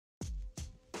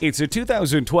It's a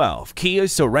 2012 Kia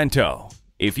Sorento.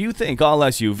 If you think all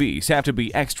SUVs have to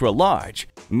be extra large,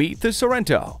 meet the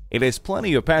Sorento. It has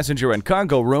plenty of passenger and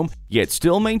cargo room, yet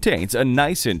still maintains a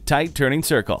nice and tight turning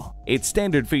circle. Its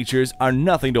standard features are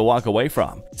nothing to walk away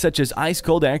from, such as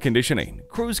ice-cold air conditioning,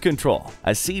 cruise control,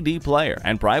 a CD player,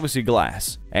 and privacy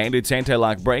glass. And its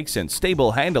anti-lock brakes and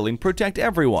stable handling protect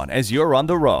everyone as you're on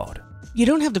the road. You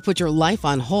don't have to put your life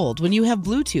on hold when you have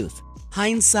Bluetooth.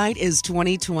 Hindsight is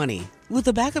 20/20 with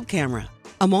a backup camera.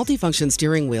 A multifunction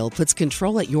steering wheel puts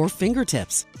control at your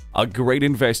fingertips. A great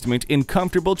investment in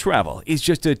comfortable travel is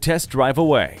just a test drive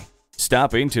away.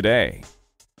 Stop in today.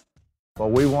 Well,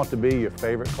 we want to be your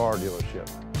favorite car dealership,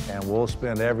 and we'll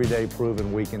spend every day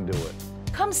proving we can do it.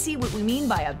 Come see what we mean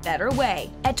by a better way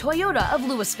at Toyota of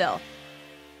Lewisville.